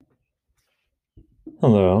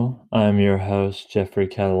Hello, I'm your host, Jeffrey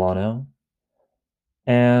Catalano.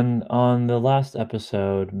 And on the last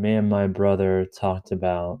episode, me and my brother talked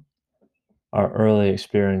about our early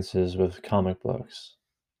experiences with comic books.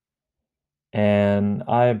 And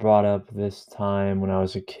I brought up this time when I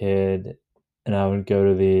was a kid and I would go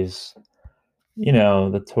to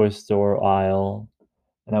the toy store aisle,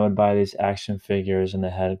 and I would buy these action figures and they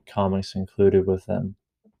had comics included with them.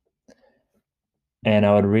 And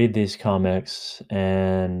I would read these comics,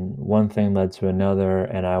 and one thing led to another,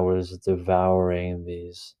 and I was devouring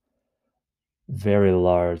these very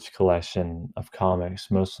large collection of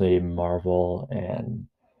comics, mostly Marvel and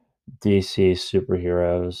DC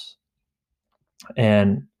superheroes.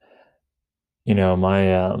 And,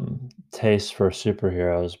 my taste for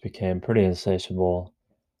superheroes became pretty insatiable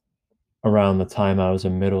around the time I was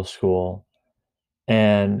in middle school.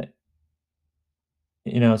 And,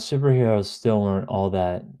 superheroes still weren't all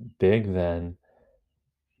that big then.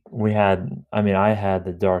 I had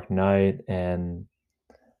The Dark Knight and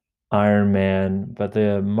Iron Man, but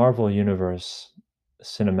the Marvel Universe,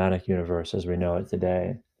 cinematic universe as we know it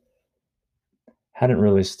today, hadn't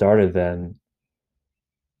really started then.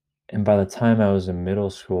 And by the time I was in middle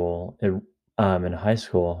school, in high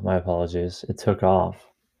school, my apologies, it took off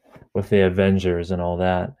with the Avengers and all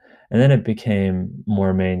that. And then it became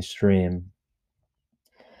more mainstream.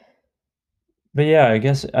 But yeah, I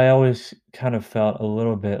guess I always kind of felt a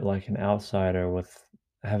little bit like an outsider with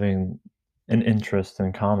having an interest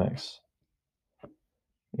in comics.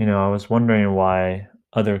 I was wondering why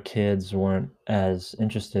other kids weren't as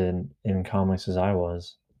interested in comics as I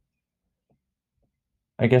was.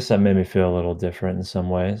 I guess that made me feel a little different in some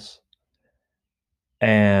ways.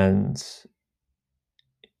 And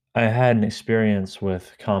I had an experience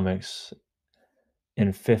with comics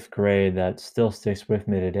in 5th grade that still sticks with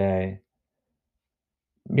me today,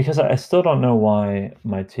 because I still don't know why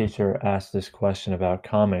my teacher asked this question about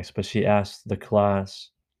comics, but she asked the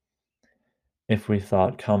class if we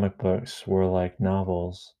thought comic books were like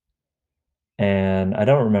novels, and I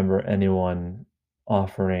don't remember anyone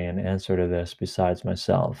offering an answer to this besides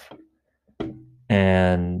myself,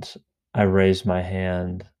 and I raised my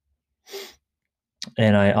hand,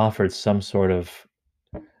 and I offered some sort of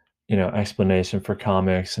explanation for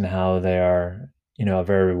comics and how they are, a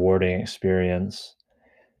very rewarding experience.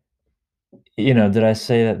 Did I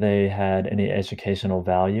say that they had any educational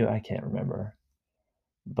value? I can't remember,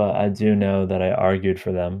 but I do know that I argued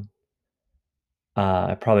for them.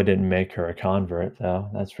 I probably didn't make her a convert,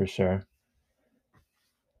 though, that's for sure.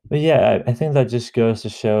 But yeah, I think that just goes to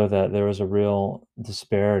show that there was a real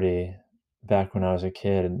disparity back when I was a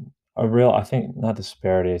kid. I think, not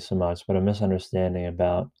disparity so much, but a misunderstanding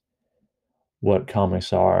about what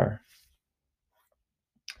comics are.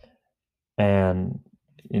 And,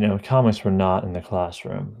 comics were not in the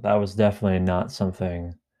classroom. That was definitely not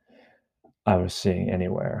something I was seeing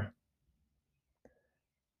anywhere.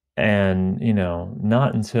 And,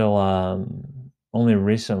 not until, only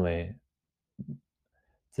recently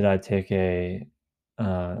did I take a,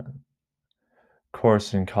 uh,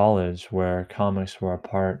 course in college where comics were a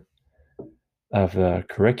part of the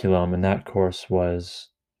curriculum, and that course was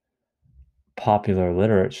popular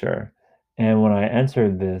literature. And when I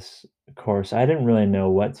entered this course, I didn't really know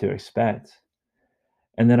what to expect.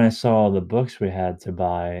 And then I saw the books we had to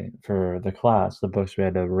buy for the class, the books we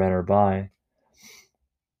had to rent or buy,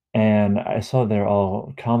 and I saw they're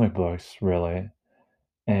all comic books, really,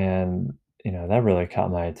 and, that really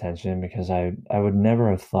caught my attention because I would never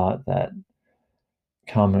have thought that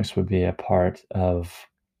comics would be a part of,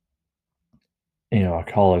 a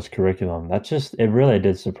college curriculum. That just it really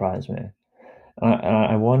did surprise me.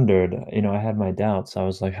 I wondered, I had my doubts. I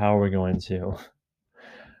was like, "How are we going to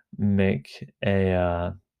make a,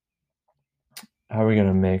 uh how are we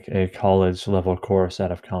gonna make a college level course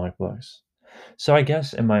out of comic books?" So I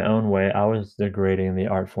guess in my own way, I was degrading the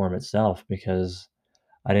art form itself because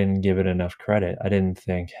I didn't give it enough credit. I didn't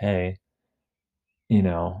think, "Hey, you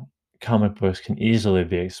know, comic books can easily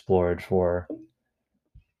be explored for,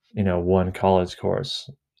 one college course."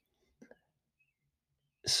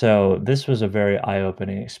 So this was a very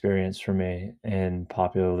eye-opening experience for me in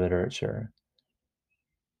popular literature.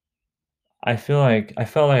 I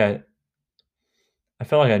felt like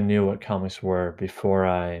I knew what comics were before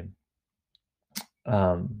I,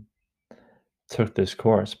 um, took this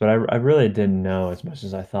course, but I really didn't know as much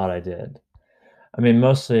as I thought I did. I mean,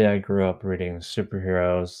 mostly I grew up reading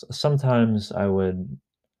superheroes. Sometimes I would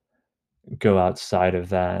go outside of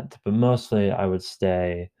that, but mostly I would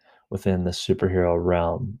stay within the superhero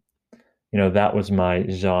realm. That was my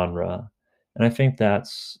genre, and I think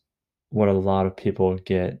that's what a lot of people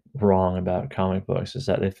get wrong about comic books is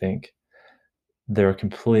that they think they're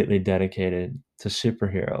completely dedicated to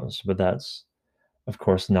superheroes, but that's, of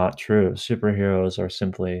course, not true. Superheroes are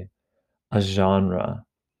simply a genre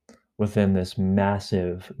within this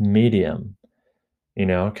massive medium.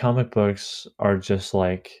 Comic books are just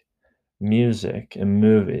like music and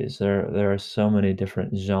movies. There are so many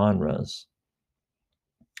different genres.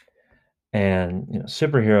 And,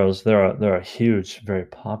 superheroes, they're a huge, very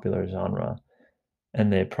popular genre,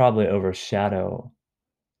 and they probably overshadow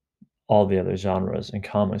all the other genres in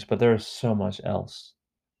comics, but there is so much else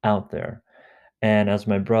out there. And as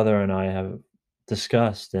my brother and I have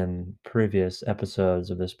discussed in previous episodes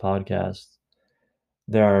of this podcast,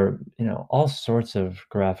 there are, all sorts of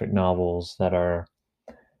graphic novels that are,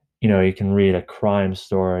 you can read a crime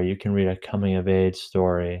story, you can read a coming of age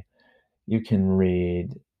story, you can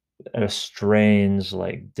read a strange,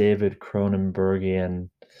 like David Cronenbergian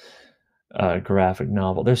graphic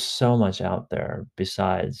novel. There's so much out there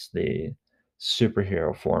besides the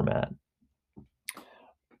superhero format.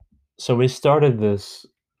 So we started this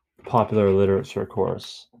popular literature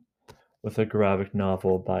course with a graphic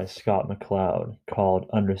novel by Scott McCloud called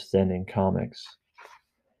Understanding Comics.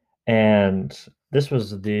 And this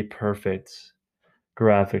was the perfect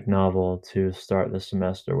graphic novel to start the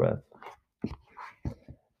semester with.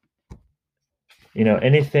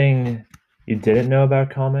 Anything you didn't know about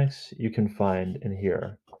comics, you can find in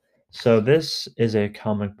here. So this is a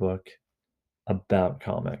comic book about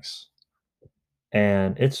comics,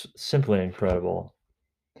 and it's simply incredible.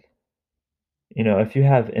 If you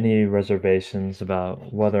have any reservations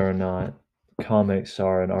about whether or not comics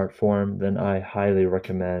are an art form, then I highly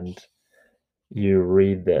recommend you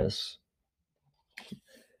read this.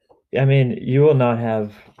 I mean, you will not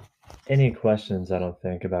have any questions, I don't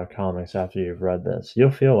think, about comics after you've read this.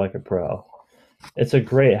 You'll feel like a pro. It's a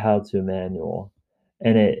great how-to manual,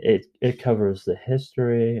 and it covers the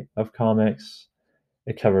history of comics,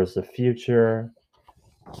 it covers the future,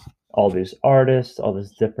 all these artists, all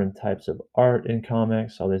these different types of art in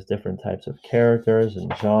comics, all these different types of characters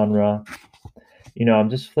and genre. I'm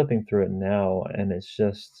just flipping through it now, and it's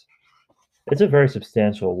a very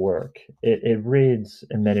substantial work. It reads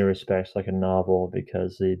in many respects like a novel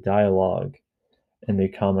because the dialogue in the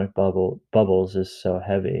comic bubbles is so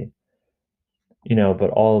heavy. But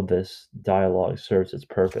all of this dialogue serves its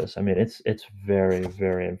purpose. I mean, it's very,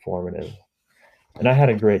 very informative. And I had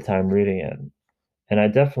a great time reading it. And I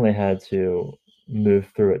definitely had to move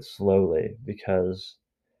through it slowly because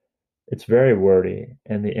it's very wordy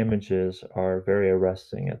and the images are very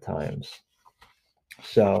arresting at times.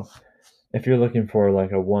 So, if you're looking for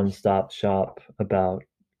like a one-stop shop about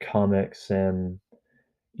comics and,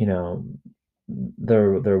 you know,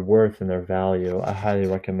 their worth and their value, I highly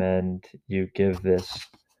recommend you give this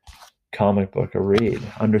comic book a read.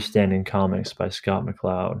 Understanding Comics by Scott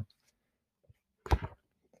McCloud.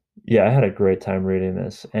 Yeah, I had a great time reading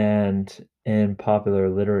this. And in popular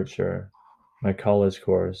literature, my college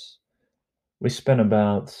course, we spent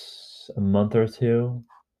about a month or two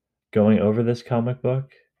going over this comic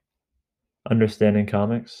book, Understanding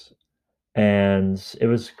Comics. And it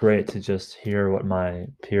was great to just hear what my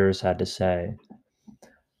peers had to say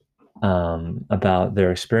about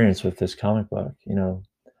their experience with this comic book.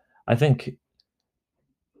 I think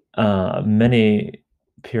many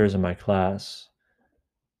peers in my class,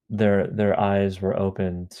 their eyes were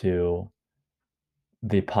open to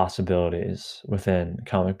the possibilities within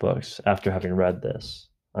comic books after having read this,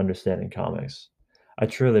 Understanding Comics. I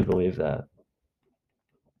truly believe that.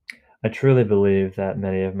 I truly believe that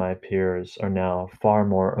many of my peers are now far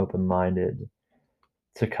more open-minded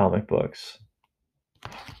to comic books.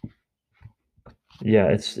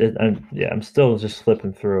 Yeah, I'm still just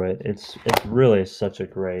flipping through it. It's really such a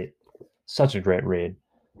great read.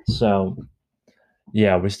 So,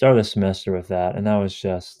 yeah, we started the semester with that, and that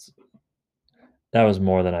was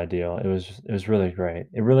more than ideal. It was really great.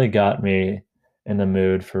 It really got me in the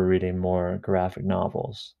mood for reading more graphic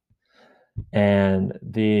novels. And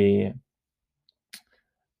the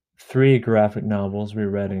 3 graphic novels we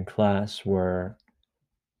read in class were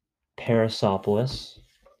Parasopolis,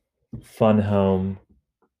 Fun Home,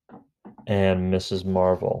 and Miss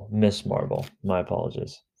Marvel. My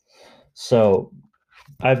apologies. So,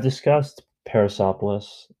 I've discussed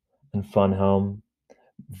Parasopolis and Fun Home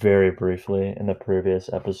very briefly in the previous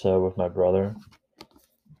episode with my brother.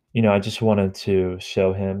 I just wanted to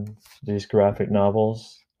show him these graphic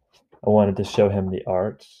novels. I wanted to show him the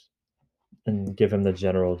art and give him the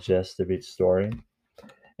general gist of each story.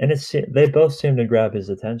 And they both seem to grab his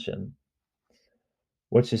attention,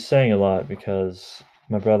 which is saying a lot because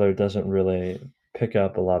my brother doesn't really pick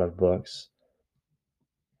up a lot of books,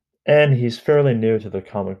 and he's fairly new to the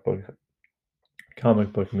comic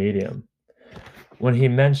book medium. When he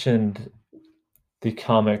mentioned the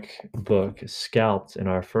comic book Scalped in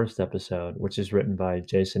our first episode, which is written by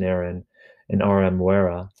Jason Aaron and R.M.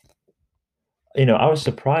 Wera, I was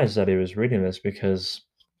surprised that he was reading this because,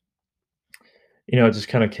 it just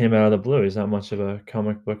kind of came out of the blue. He's not much of a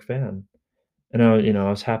comic book fan. And I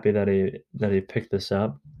was happy that he picked this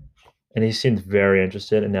up, and he seemed very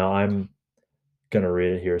interested. And now I'm gonna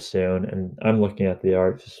read it here soon, and I'm looking at the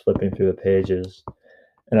art, just flipping through the pages,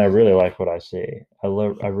 and I really like what I see. I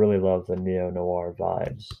really love the neo-noir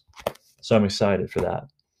vibes, so I'm excited for that.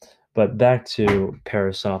 But back to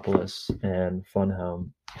Parasopolis and Fun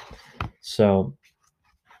Home. So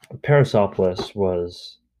Parasopolis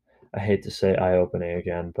was, I hate to say eye-opening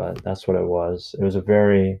again, but that's what it was. It was a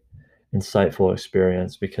very insightful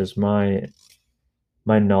experience because my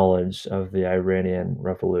knowledge of the Iranian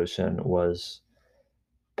Revolution was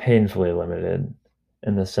painfully limited,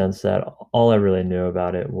 in the sense that all I really knew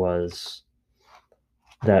about it was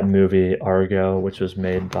that movie Argo, which was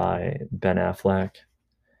made by Ben Affleck.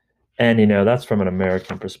 And that's from an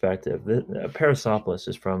American perspective. Parasopolis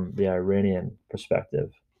is from the Iranian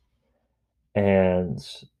perspective, and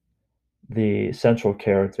the central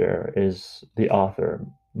character is the author,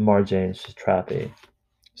 Marjane Satrapi.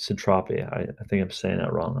 I think I'm saying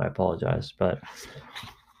that wrong. I apologize, but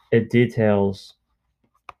it details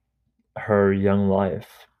her young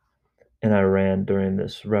life in Iran during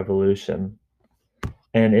this revolution,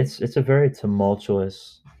 and it's a very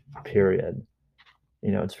tumultuous period.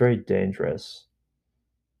 It's very dangerous,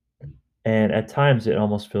 and at times it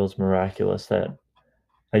almost feels miraculous that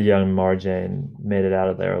a young Marjane made it out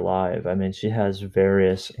of there alive. I mean, she has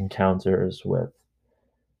various encounters with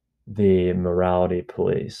the morality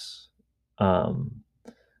police, um,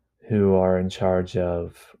 who are in charge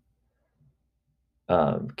of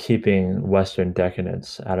keeping Western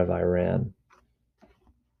decadence out of Iran.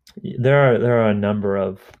 There are a number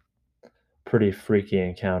of pretty freaky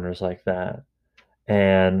encounters like that,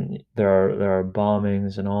 and there are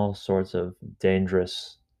bombings and all sorts of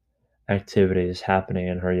dangerous activities happening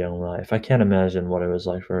in her young life. I can't imagine what it was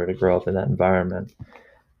like for her to grow up in that environment,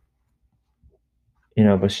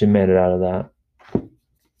 but she made it out of that.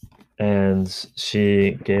 And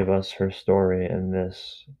she gave us her story in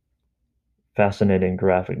this fascinating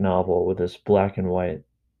graphic novel with this black and white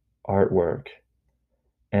artwork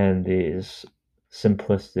and these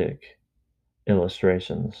simplistic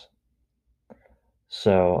illustrations.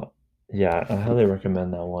 So, yeah, I highly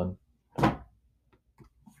recommend that one.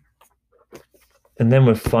 And then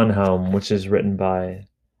with Fun Home, which is written by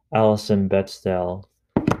Alison Bechdel,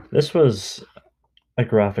 this was a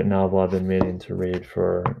graphic novel I've been meaning to read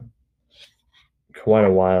for quite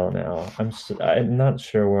a while now. I'm not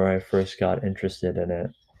sure where I first got interested in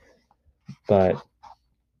it, but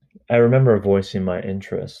I remember voicing my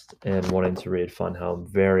interest in wanting to read Fun Home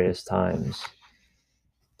various times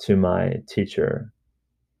to my teacher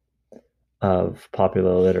of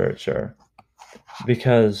popular literature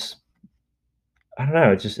because I don't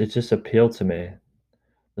know, it just appealed to me.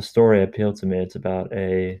 The story appealed to me. It's about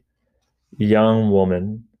a young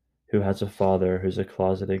woman who has a father who's a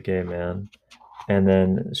closeted gay man, and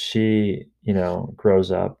then she,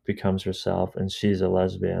 grows up, becomes herself, and she's a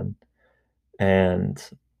lesbian. And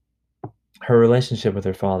her relationship with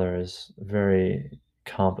her father is very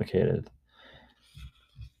complicated,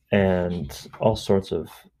 and all sorts of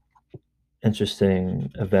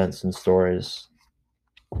interesting events and stories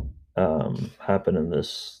happen in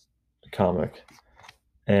this comic.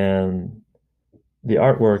 And the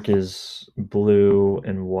artwork is blue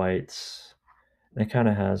and white. And it kind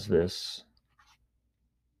of has this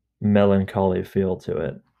melancholy feel to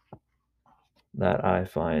it that I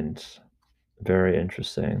find very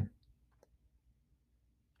interesting.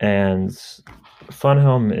 And Fun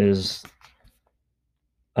Home is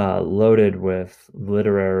loaded with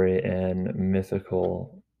literary and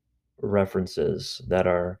mythical references that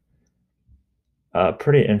are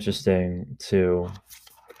pretty interesting to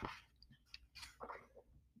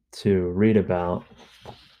read about.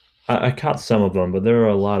 I caught some of them, but there are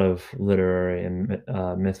a lot of literary and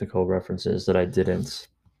mythical references that I didn't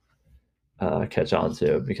catch on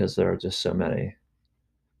to because there are just so many.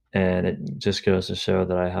 And it just goes to show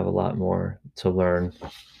that I have a lot more to learn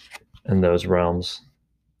in those realms.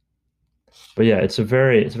 But yeah, it's a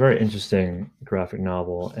very interesting graphic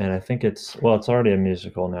novel, and I think it's already a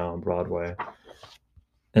musical now on Broadway,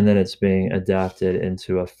 and then it's being adapted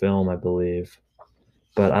into a film, I believe,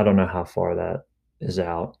 but I don't know how far that is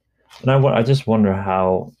out. And I just wonder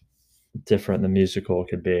how different the musical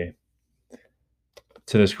could be.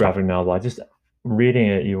 to this graphic novel. I just reading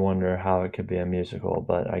it, you wonder how it could be a musical,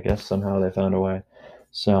 but I guess somehow they found a way.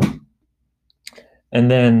 So,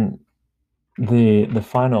 and then the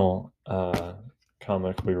final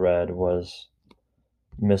comic we read was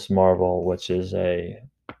Miss Marvel, which is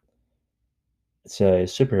it's a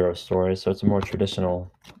superhero story, so it's a more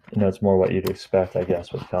traditional. It's more what you'd expect, I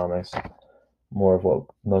guess, with comics. More of what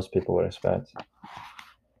most people would expect.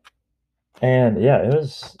 And yeah, it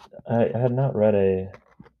was. I had not read a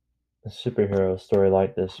superhero story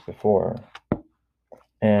like this before.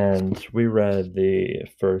 And we read the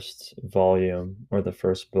first volume or the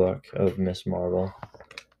first book of Miss Marvel.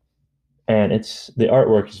 And the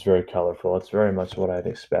artwork is very colorful. It's very much what I'd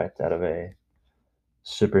expect out of a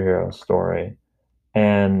superhero story.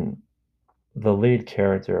 And the lead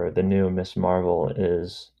character, the new Miss Marvel,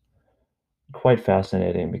 is quite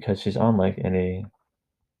fascinating because she's unlike any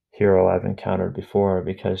hero I've encountered before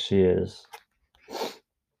because she is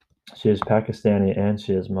Pakistani and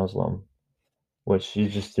she is Muslim, which you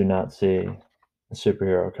just do not see in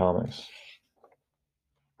superhero comics.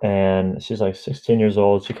 And she's like 16 years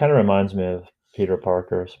old. She kind of reminds me of Peter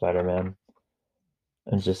Parker, Spider-Man,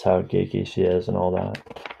 and just how geeky she is and all that.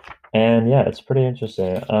 And yeah, it's pretty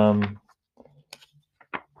interesting.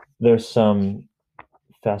 There's some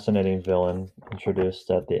fascinating villain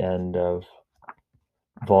introduced at the end of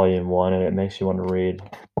volume one, and it makes you want to read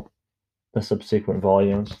the subsequent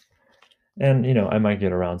volumes. And I might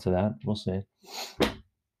get around to that. We'll see.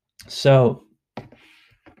 So,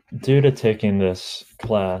 due to taking this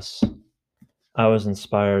class, I was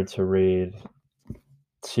inspired to read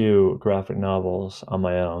two graphic novels on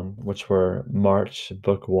my own, which were March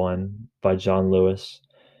Book One by John Lewis,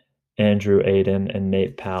 Andrew Aiden, and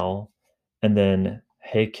Nate Powell, and then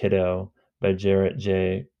Hey Kiddo by Jarrett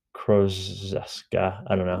J. Krozeska.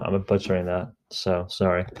 I don't know. I'm butchering that, so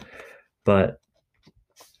sorry. But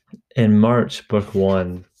in March Book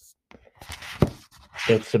One,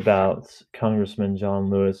 it's about Congressman John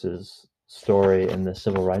Lewis's story in the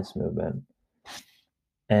civil rights movement.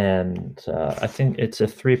 And I think it's a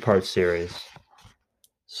three-part series.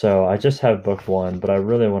 So I just have book one, but I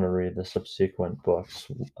really want to read the subsequent books,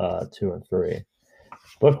 two and three.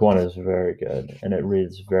 Book one is very good, and it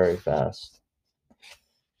reads very fast.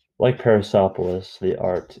 Like Parasopolis, the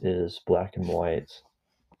art is black and white,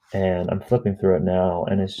 and I'm flipping through it now,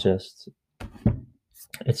 and it's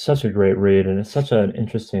such a great read, and it's such an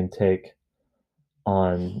interesting take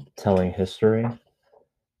on telling history.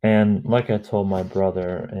 And like I told my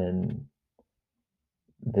brother in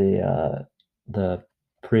the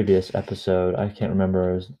previous episode, I can't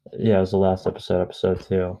remember. It was the last episode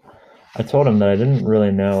 2. I told him that I didn't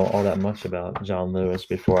really know all that much about John Lewis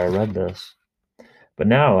before I read this, but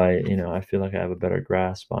now I feel like I have a better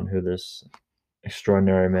grasp on who this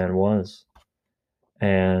extraordinary man was,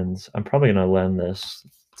 and I'm probably going to lend this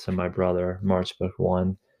to my brother, March Book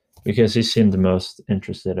One, because he seemed the most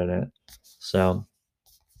interested in it. So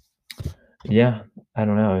yeah, I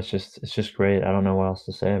don't know. It's just great. I don't know what else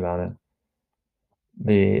to say about it.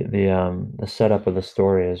 The setup of the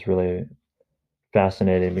story is really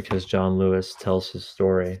fascinating because John Lewis tells his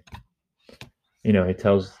story. He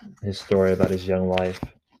tells his story about his young life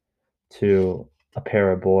to a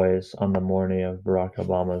pair of boys on the morning of Barack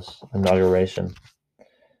Obama's inauguration.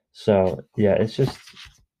 So it's a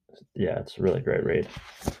really great read.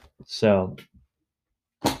 So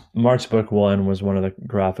March Book One was one of the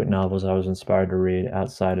graphic novels I was inspired to read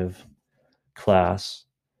outside of class.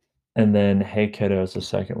 And then Hey Kiddo is the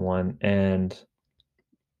second one. And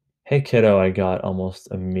Hey Kiddo I got almost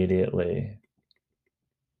immediately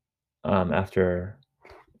after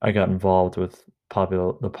I got involved with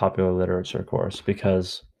the popular literature course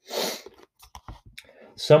because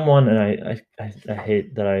someone, and I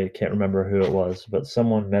hate that I can't remember who it was, but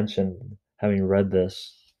someone mentioned having read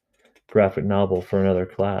this graphic novel for another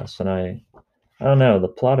class, and I don't know, the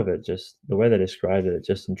plot of it, just the way they described it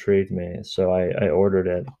just intrigued me. So I ordered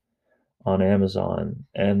it on Amazon,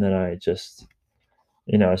 and then I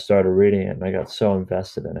started reading it, and I got so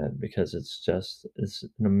invested in it because it's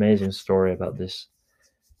an amazing story about this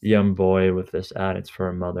young boy with this addict for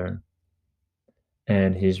a mother,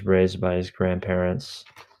 and he's raised by his grandparents,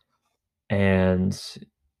 and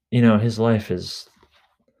his life is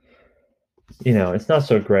it's not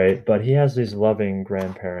so great, but he has these loving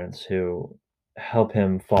grandparents who help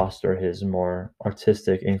him foster his more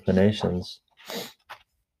artistic inclinations,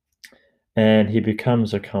 and he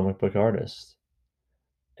becomes a comic book artist,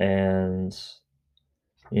 and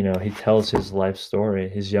he tells his life story,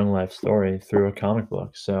 his young life story, through a comic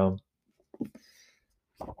book. So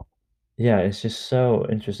yeah, it's just so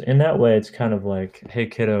interesting. In that way, it's kind of like Hey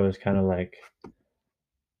Kiddo is kind of like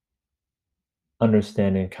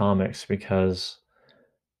understanding comics because,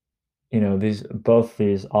 both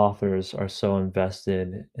these authors are so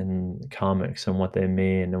invested in comics and what they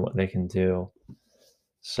mean and what they can do.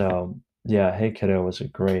 So, yeah, Hey Kiddo was a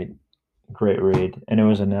great read, and it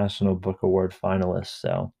was a National Book Award finalist,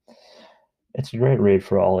 so it's a great read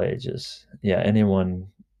for all ages. Yeah, anyone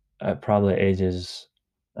at probably ages,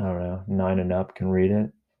 I don't know, 9 and up can read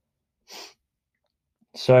it.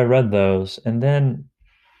 So I read those, and then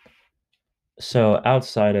so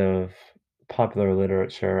outside of popular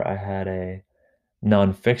literature, I had a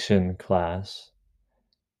nonfiction class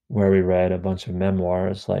where we read a bunch of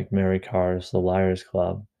memoirs like Mary Karr's The Liars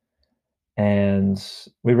Club, and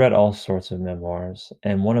we read all sorts of memoirs,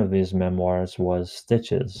 and one of these memoirs was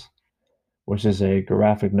Stitches, which is a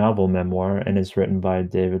graphic novel memoir, and it's written by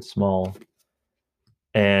David Small.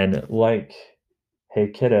 And like Hey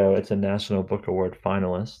Kiddo, it's a National Book Award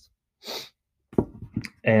finalist.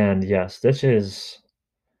 And yeah, Stitches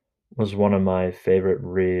was one of my favorite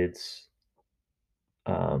reads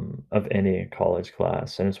of any college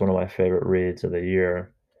class, and it's one of my favorite reads of the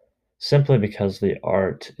year, simply because the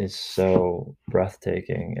art is so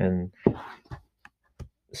breathtaking, and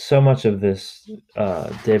so much of this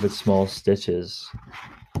David Small Stitches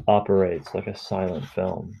operates like a silent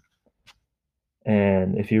film.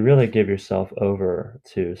 And if you really give yourself over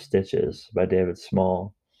to Stitches by David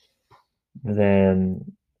Small, then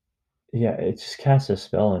yeah, it just casts a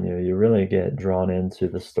spell on you. You really get drawn into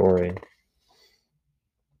the story.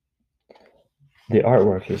 The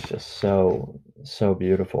artwork is just so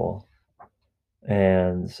beautiful,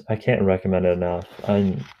 and I can't recommend it enough.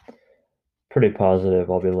 I'm pretty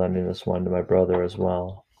positive I'll be lending this one to my brother as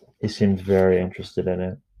well. He seems very interested in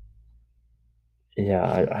it.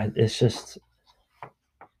 Yeah, it's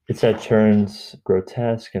at turns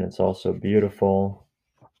grotesque, and it's also beautiful,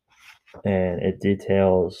 and it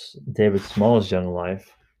details David Small's young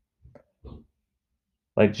life,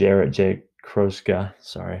 like Jarrett J. Kroska,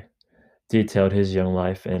 sorry, detailed his young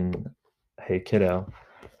life in Hey Kiddo.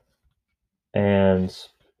 And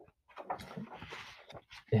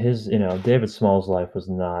David Small's life was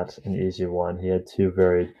not an easy one. He had two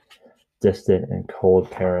very distant and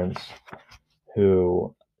cold parents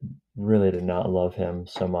who really did not love him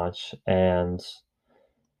so much. And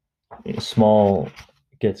Small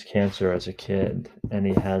gets cancer as a kid, and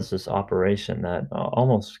he has this operation that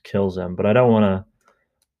almost kills him. But I don't want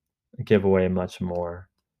to give away much more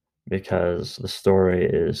because the story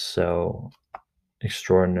is so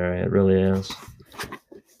extraordinary. It really is.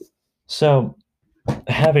 So,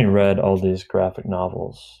 having read all these graphic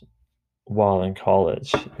novels while in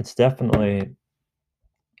college, it's definitely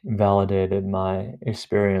validated my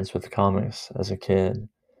experience with comics as a kid.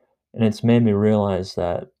 And it's made me realize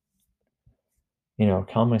that,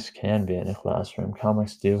 comics can be in a classroom.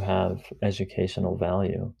 Comics do have educational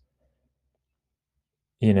value.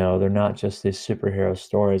 They're not just these superhero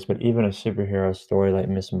stories, but even a superhero story like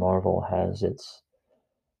Miss Marvel has its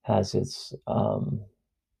has its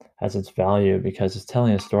value because it's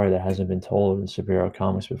telling a story that hasn't been told in superhero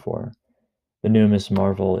comics before. The new Miss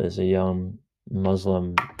Marvel is a young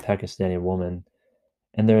Muslim Pakistani woman,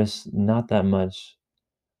 and there's not that much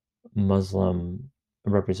Muslim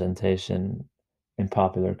representation in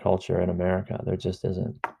popular culture in America. There just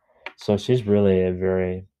isn't. So she's really a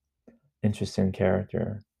very interesting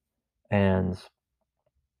character. And,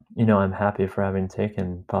 I'm happy for having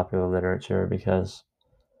taken popular literature because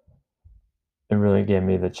it really gave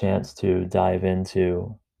me the chance to dive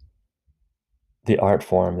into the art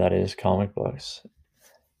form that is comic books.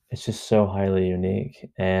 It's just so highly unique,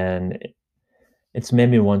 and it's made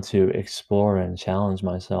me want to explore and challenge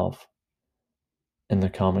myself in the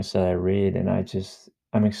comics that I read, and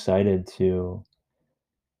I'm excited to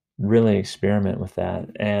really experiment with that.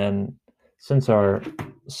 And since our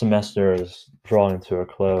semester is drawing to a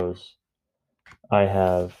close, I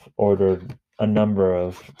have ordered a number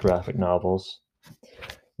of graphic novels,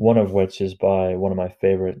 one of which is by one of my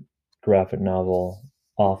favorite graphic novel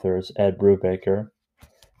authors, Ed Brubaker,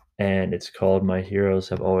 and it's called My Heroes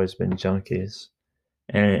Have Always Been Junkies.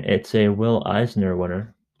 And it's a Will Eisner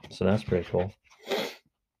winner, so that's pretty cool.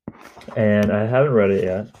 And I haven't read it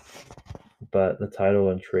yet, but the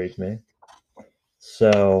title intrigued me.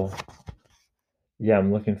 So, yeah,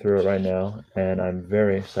 I'm looking through it right now, and I'm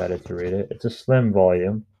very excited to read it. It's a slim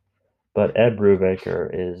volume, but Ed Brubaker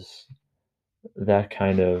is that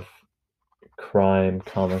kind of crime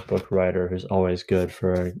comic book writer who's always good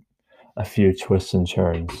for a few twists and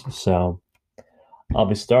turns. So, I'll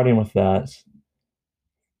be starting with that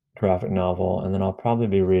graphic novel, and then I'll probably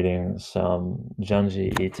be reading some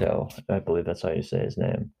Junji Ito. I believe that's how you say his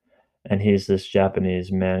name. And he's this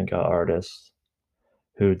Japanese manga artist.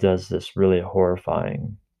 who does this really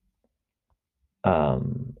horrifying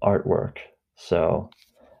artwork. So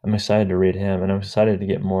I'm excited to read him, and I'm excited to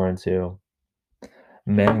get more into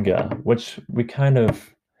manga, which we kind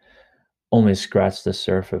of only scratched the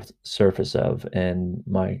surface of in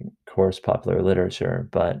my course popular literature,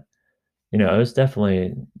 but it was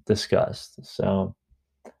definitely discussed. So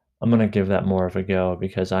I'm gonna give that more of a go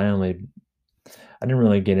because I didn't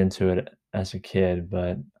really get into it as a kid,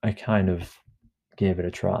 but I kind of gave it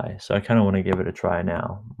a try. So I kind of want to give it a try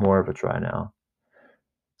now, more of a try now.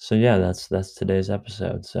 So yeah, that's today's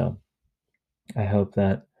episode. So I hope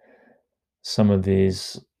that some of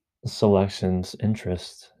these selections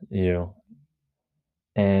interest you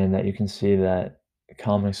and that you can see that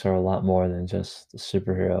comics are a lot more than just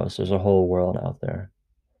superheroes. There's a whole world out there.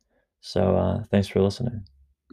 So thanks for listening.